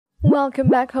Welcome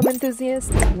back, home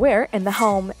enthusiasts! We're in the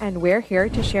home, and we're here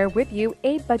to share with you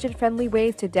 8 budget-friendly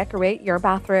ways to decorate your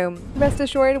bathroom. Rest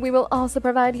assured, we will also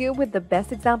provide you with the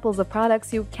best examples of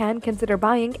products you can consider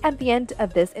buying at the end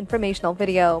of this informational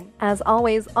video. As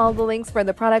always, all the links for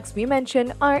the products we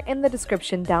mention are in the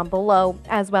description down below,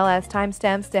 as well as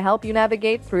timestamps to help you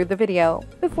navigate through the video.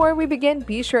 Before we begin,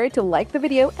 be sure to like the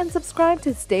video and subscribe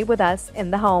to stay with us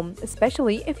in the home,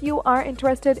 especially if you are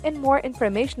interested in more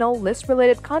informational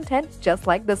list-related content just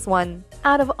like this one.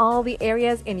 Out of all the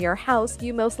areas in your house,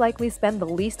 you most likely spend the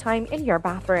least time in your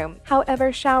bathroom.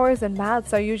 However, showers and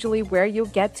baths are usually where you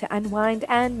get to unwind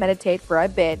and meditate for a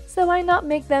bit, so why not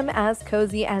make them as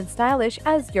cozy and stylish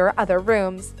as your other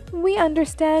rooms? We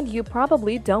understand you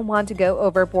probably don't want to go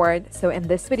overboard, so in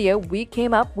this video we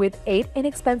came up with 8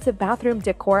 inexpensive bathroom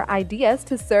decor ideas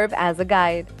to serve as a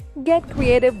guide. Get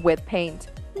creative with paint.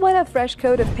 What a fresh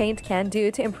coat of paint can do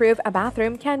to improve a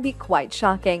bathroom can be quite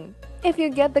shocking. If you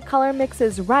get the color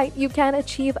mixes right, you can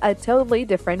achieve a totally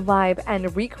different vibe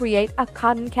and recreate a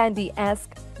cotton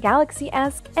candy-esque,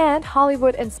 galaxy-esque, and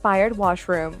Hollywood-inspired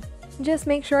washroom. Just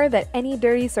make sure that any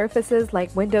dirty surfaces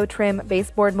like window trim,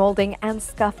 baseboard molding, and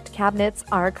scuffed cabinets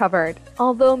are covered.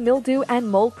 Although mildew and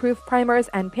mold-proof primers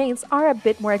and paints are a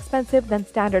bit more expensive than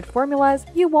standard formulas,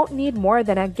 you won't need more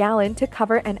than a gallon to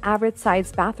cover an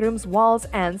average-sized bathroom's walls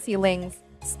and ceilings.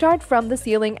 Start from the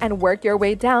ceiling and work your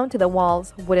way down to the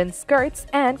walls, wooden skirts,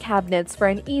 and cabinets for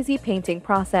an easy painting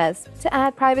process. To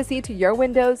add privacy to your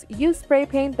windows, use spray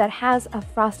paint that has a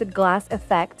frosted glass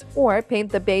effect, or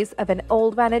paint the base of an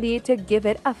old vanity to give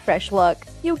it a fresh look.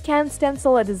 You can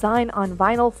stencil a design on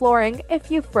vinyl flooring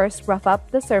if you first rough up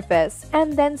the surface,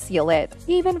 and then seal it.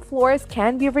 Even floors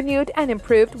can be renewed and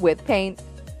improved with paint.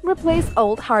 Replace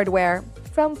old hardware.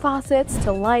 From faucets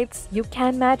to lights, you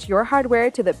can match your hardware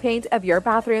to the paint of your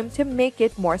bathroom to make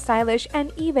it more stylish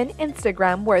and even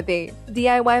Instagram-worthy.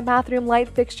 DIY bathroom light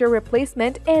fixture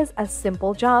replacement is a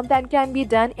simple job that can be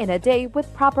done in a day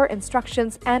with proper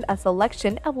instructions and a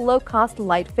selection of low-cost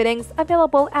light fittings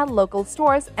available at local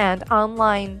stores and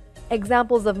online.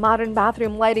 Examples of modern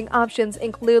bathroom lighting options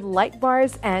include light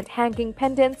bars and hanging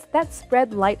pendants that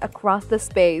spread light across the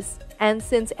space. And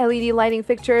since LED lighting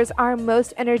fixtures are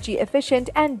most energy efficient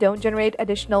and don't generate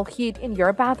additional heat in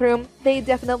your bathroom, they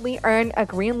definitely earn a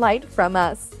green light from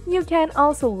us. You can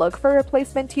also look for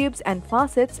replacement tubes and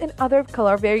faucets in other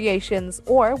color variations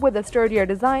or with a sturdier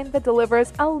design that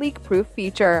delivers a leak-proof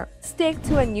feature. Stick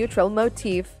to a neutral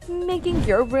motif. Making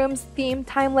your room's theme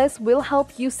timeless will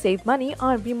help you save money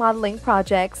on remodeling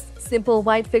projects. Simple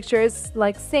white fixtures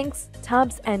like sinks,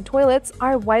 tubs, and toilets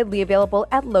are widely available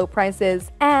at low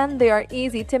prices, and they are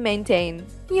easy to maintain.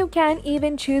 You can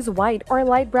even choose white or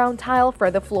light brown tile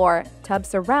for the floor, tub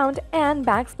surround, and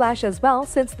backsplash as well,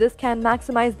 since this can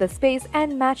maximize the space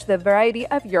and match the variety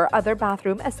of your other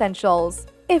bathroom essentials.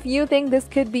 If you think this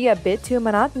could be a bit too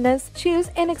monotonous, choose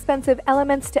inexpensive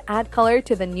elements to add color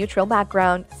to the neutral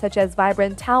background, such as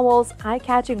vibrant towels,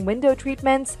 eye-catching window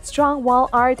treatments, strong wall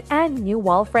art, and new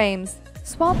wall frames.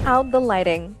 Swap out the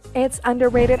lighting. It's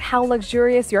underrated how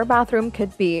luxurious your bathroom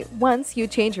could be once you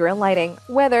change your lighting,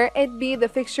 whether it be the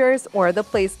fixtures or the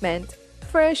placement.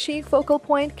 For a chic focal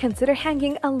point, consider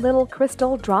hanging a little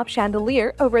crystal drop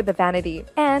chandelier over the vanity.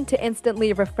 And to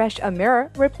instantly refresh a mirror,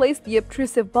 replace the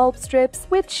obtrusive bulb strips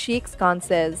with chic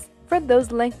sconces. For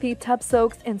those lengthy tub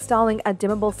soaks, installing a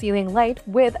dimmable ceiling light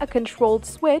with a controlled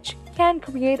switch can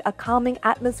create a calming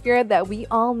atmosphere that we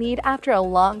all need after a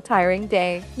long, tiring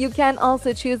day. You can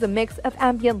also choose a mix of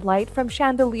ambient light from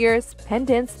chandeliers,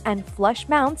 pendants, and flush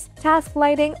mounts, task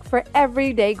lighting for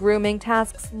everyday grooming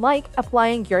tasks like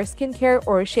applying your skincare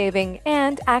or shaving,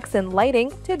 and accent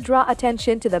lighting to draw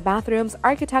attention to the bathroom's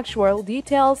architectural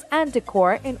details and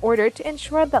decor in order to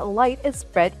ensure that light is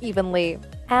spread evenly.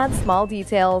 Add small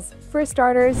details. For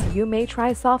starters, you may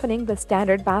try softening the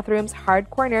standard bathroom's hard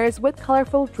corners with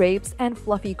colorful drapes and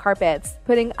fluffy carpets.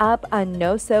 Putting up a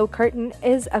no-sew curtain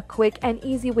is a quick and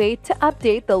easy way to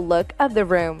update the look of the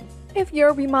room. If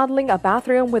you're remodeling a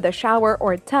bathroom with a shower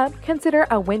or tub, consider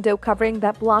a window covering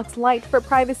that blocks light for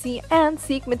privacy and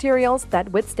seek materials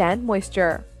that withstand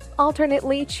moisture.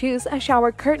 Alternately, choose a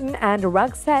shower curtain and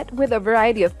rug set with a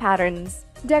variety of patterns.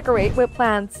 Decorate with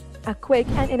plants. A quick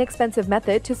and inexpensive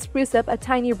method to spruce up a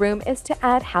tiny room is to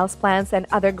add houseplants and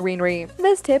other greenery.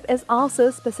 This tip is also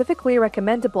specifically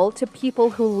recommendable to people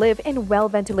who live in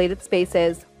well-ventilated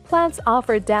spaces. Plants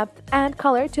offer depth and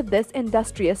color to this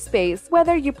industrious space,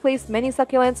 whether you place many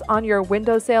succulents on your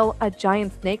windowsill, a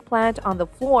giant snake plant on the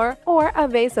floor, or a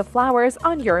vase of flowers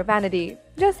on your vanity.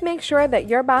 Just make sure that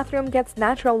your bathroom gets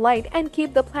natural light and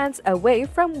keep the plants away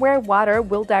from where water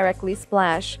will directly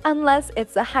splash, unless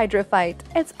it's a hydrophyte.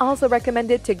 It's also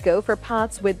recommended to go for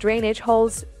pots with drainage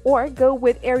holes or go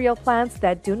with aerial plants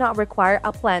that do not require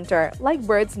a planter, like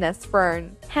bird's nest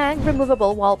fern. Hang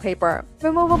removable wallpaper.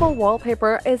 Removable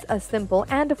wallpaper is a simple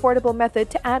and affordable method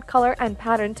to add color and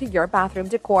pattern to your bathroom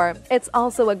decor. It's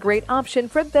also a great option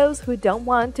for those who don't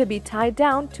want to be tied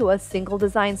down to a single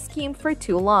design scheme for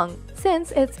too long,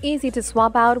 since it's easy to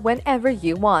swap out whenever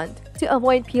you want. To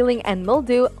avoid peeling and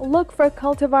mildew, look for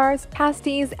cultivars,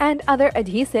 pasties, and other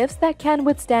adhesives that can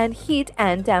withstand heat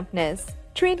and dampness.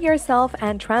 Treat yourself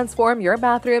and transform your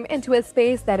bathroom into a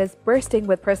space that is bursting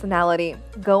with personality.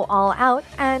 Go all out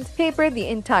and paper the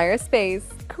entire space.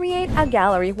 Create a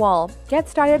gallery wall. Get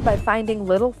started by finding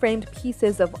little framed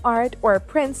pieces of art or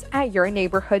prints at your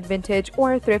neighborhood vintage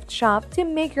or thrift shop to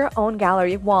make your own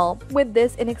gallery wall. With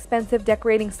this inexpensive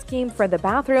decorating scheme for the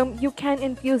bathroom, you can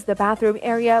infuse the bathroom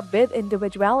area with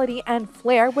individuality and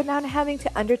flair without having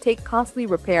to undertake costly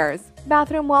repairs.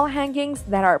 Bathroom wall hangings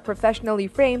that are professionally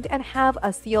framed and have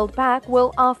a sealed back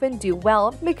will often do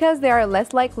well because they are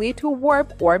less likely to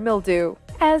warp or mildew.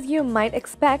 As you might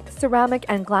expect, ceramic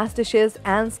and glass dishes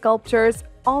and sculptures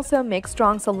also make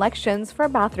strong selections for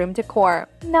bathroom decor.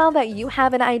 Now that you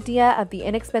have an idea of the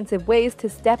inexpensive ways to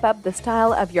step up the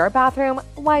style of your bathroom,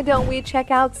 why don't we check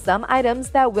out some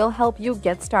items that will help you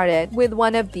get started with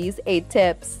one of these 8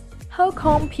 tips.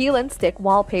 HaokHome Peel and Stick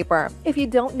Wallpaper. If you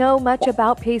don't know much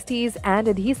about pasties and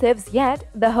adhesives yet,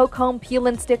 the HaokHome Peel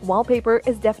and Stick Wallpaper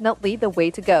is definitely the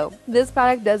way to go. This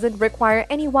product doesn't require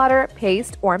any water,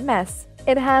 paste, or mess.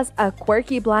 It has a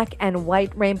quirky black and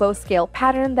white rainbow scale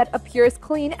pattern that appears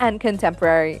clean and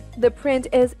contemporary. The print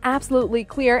is absolutely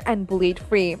clear and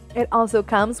bleed-free. It also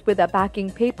comes with a backing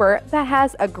paper that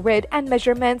has a grid and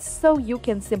measurements so you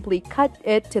can simply cut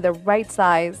it to the right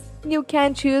size. You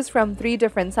can choose from 3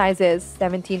 different sizes: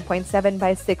 17.7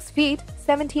 by 6 feet,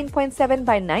 17.7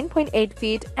 by 9.8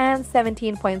 feet, and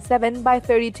 17.7 by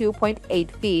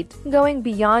 32.8 feet. Going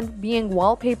beyond being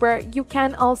wallpaper, you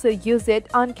can also use it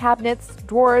on cabinets,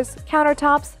 drawers,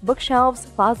 countertops, bookshelves,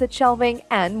 closet shelving,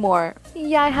 and more.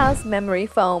 YIHOUSE Memory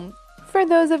Foam. For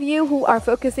those of you who are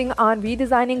focusing on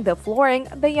redesigning the flooring,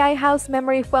 the YIHOUSE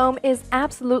Memory Foam is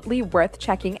absolutely worth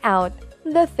checking out.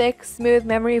 The thick, smooth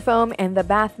memory foam in the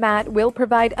bath mat will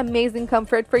provide amazing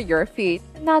comfort for your feet.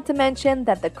 Not to mention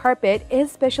that the carpet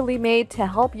is specially made to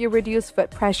help you reduce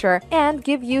foot pressure and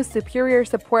give you superior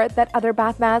support that other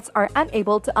bath mats are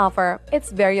unable to offer.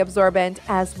 It's very absorbent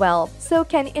as well, so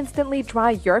can instantly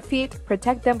dry your feet,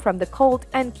 protect them from the cold,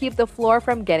 and keep the floor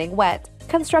from getting wet.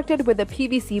 Constructed with a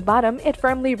PVC bottom, it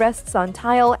firmly rests on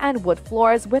tile and wood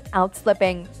floors without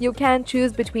slipping. You can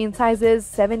choose between sizes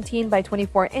 17 by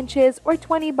 24 inches or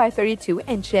 20 by 32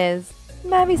 inches.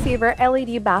 MAVISEVER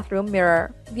LED Bathroom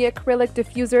Mirror. The acrylic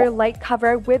diffuser light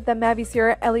cover with the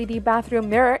MAVISEVER LED bathroom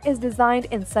mirror is designed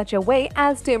in such a way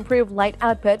as to improve light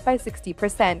output by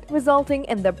 60%, resulting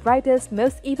in the brightest,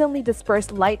 most evenly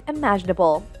dispersed light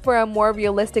imaginable. For a more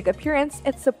realistic appearance,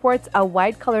 it supports a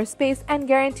wide color space and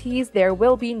guarantees there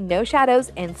will be no shadows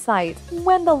in sight.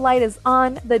 When the light is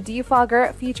on, the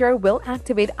defogger feature will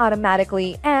activate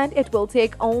automatically, and it will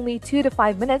take only 2 to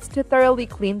 5 minutes to thoroughly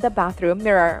clean the bathroom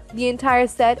mirror. The entire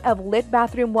set of lit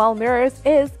bathroom wall mirrors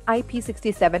is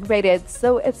IP67 rated,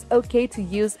 so it's okay to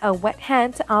use a wet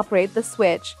hand to operate the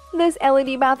switch. This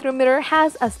LED bathroom mirror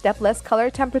has a stepless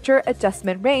color temperature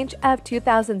adjustment range of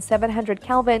 2700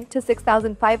 Kelvin to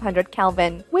 6500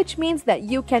 Kelvin, which means that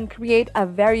you can create a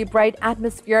very bright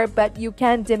atmosphere, but you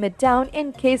can dim it down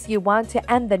in case you want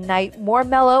to end the night more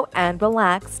mellow and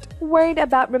relaxed. Worried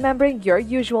about remembering your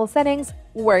usual settings?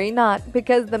 Worry not,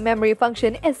 because the memory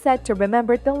function is set to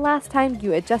remember the last time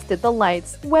you adjusted the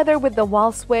lights, whether with the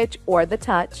wall switch or the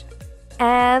touch.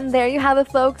 And there you have it,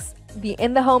 folks. The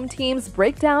In the Home team's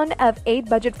breakdown of 8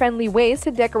 budget-friendly ways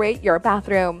to decorate your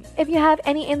bathroom. If you have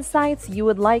any insights you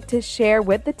would like to share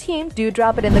with the team, do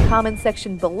drop it in the comments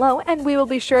section below and we will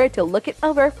be sure to look it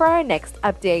over for our next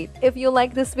update. If you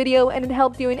liked this video and it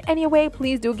helped you in any way,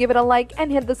 please do give it a like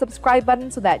and hit the subscribe button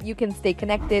so that you can stay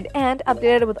connected and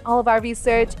updated with all of our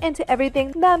research into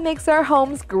everything that makes our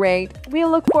homes great. We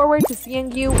look forward to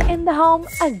seeing you in the home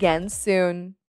again soon.